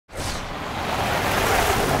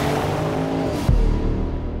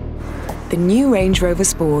The new Range Rover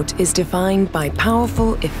Sport is defined by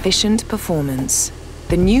powerful, efficient performance.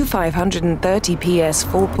 The new 530 PS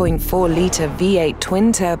 4.4-litre V8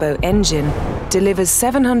 twin-turbo engine delivers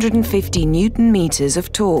 750 Newton-meters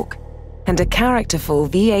of torque and a characterful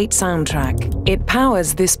V8 soundtrack. It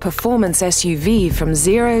powers this performance SUV from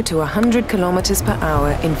 0 to 100 km per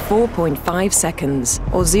hour in 4.5 seconds,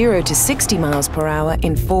 or 0 to 60 miles per hour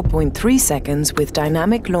in 4.3 seconds with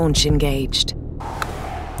dynamic launch engaged.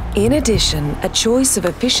 In addition, a choice of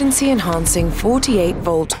efficiency-enhancing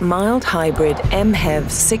 48-volt mild hybrid MHEV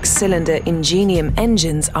 6-cylinder Ingenium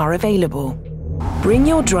engines are available. Bring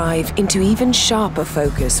your drive into even sharper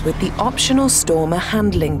focus with the optional Stormer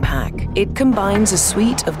handling pack. It combines a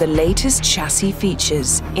suite of the latest chassis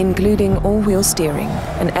features, including all-wheel steering,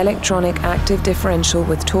 an electronic active differential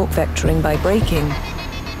with torque vectoring by braking,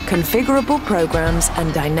 configurable programs,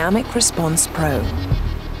 and Dynamic Response Pro.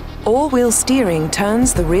 All-wheel steering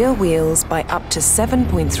turns the rear wheels by up to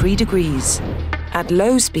 7.3 degrees. At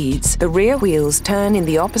low speeds, the rear wheels turn in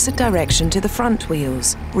the opposite direction to the front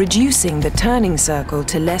wheels, reducing the turning circle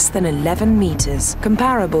to less than 11 meters,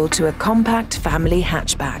 comparable to a compact family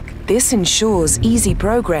hatchback. This ensures easy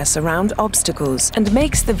progress around obstacles and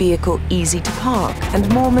makes the vehicle easy to park and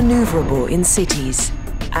more maneuverable in cities.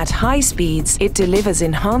 At high speeds, it delivers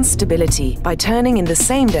enhanced stability by turning in the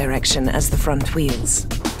same direction as the front wheels.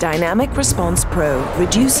 Dynamic Response Pro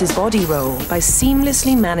reduces body roll by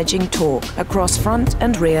seamlessly managing torque across front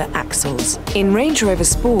and rear axles. In Range Rover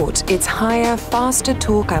Sport, its higher, faster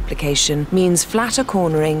torque application means flatter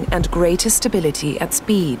cornering and greater stability at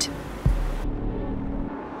speed.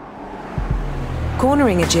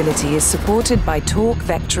 Cornering agility is supported by torque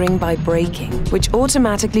vectoring by braking, which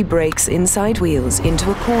automatically brakes inside wheels into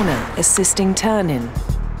a corner, assisting turn-in.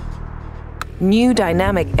 New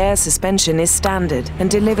dynamic air suspension is standard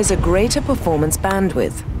and delivers a greater performance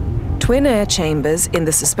bandwidth. Twin air chambers in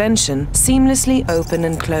the suspension seamlessly open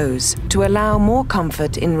and close to allow more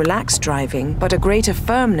comfort in relaxed driving, but a greater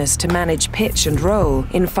firmness to manage pitch and roll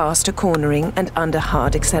in faster cornering and under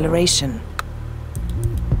hard acceleration.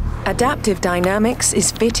 Adaptive dynamics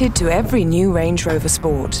is fitted to every new Range Rover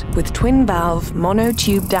Sport, with twin-valve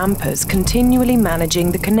monotube dampers continually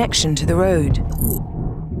managing the connection to the road.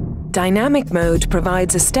 Dynamic mode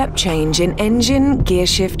provides a step change in engine,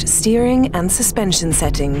 gearshift, steering and suspension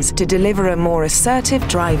settings to deliver a more assertive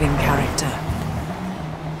driving character.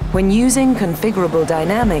 When using configurable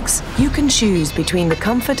dynamics, you can choose between the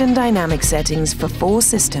comfort and dynamic settings for 4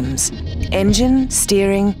 systems: engine,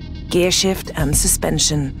 steering, gearshift and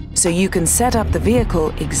suspension, so you can set up the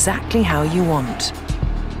vehicle exactly how you want.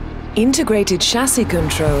 Integrated chassis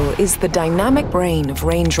control is the dynamic brain of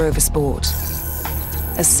Range Rover Sport.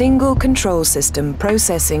 A single control system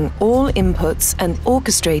processing all inputs and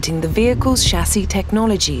orchestrating the vehicle's chassis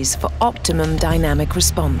technologies for optimum dynamic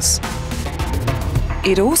response.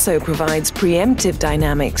 It also provides preemptive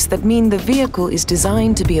dynamics that mean the vehicle is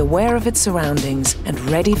designed to be aware of its surroundings and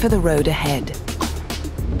ready for the road ahead.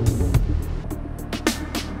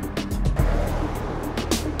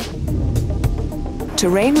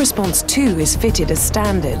 Terrain Response 2 is fitted as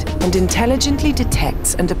standard and intelligently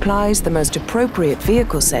detects and applies the most appropriate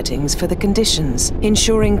vehicle settings for the conditions,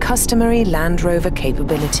 ensuring customary Land Rover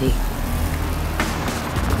capability.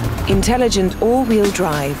 Intelligent all-wheel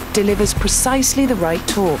drive delivers precisely the right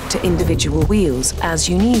torque to individual wheels as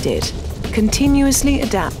you need it, continuously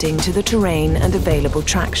adapting to the terrain and available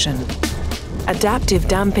traction. Adaptive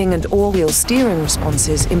damping and all-wheel steering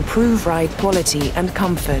responses improve ride quality and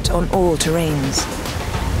comfort on all terrains.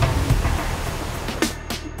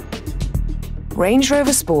 Range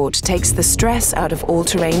Rover Sport takes the stress out of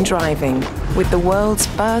all-terrain driving with the world's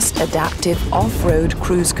first adaptive off-road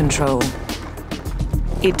cruise control.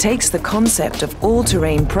 It takes the concept of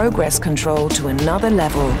all-terrain progress control to another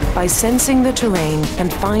level by sensing the terrain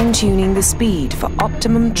and fine-tuning the speed for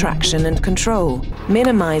optimum traction and control,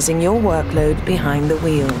 minimizing your workload behind the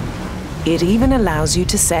wheel. It even allows you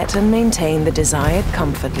to set and maintain the desired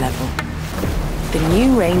comfort level. The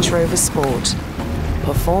new Range Rover Sport.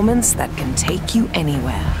 Performance that can take you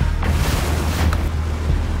anywhere.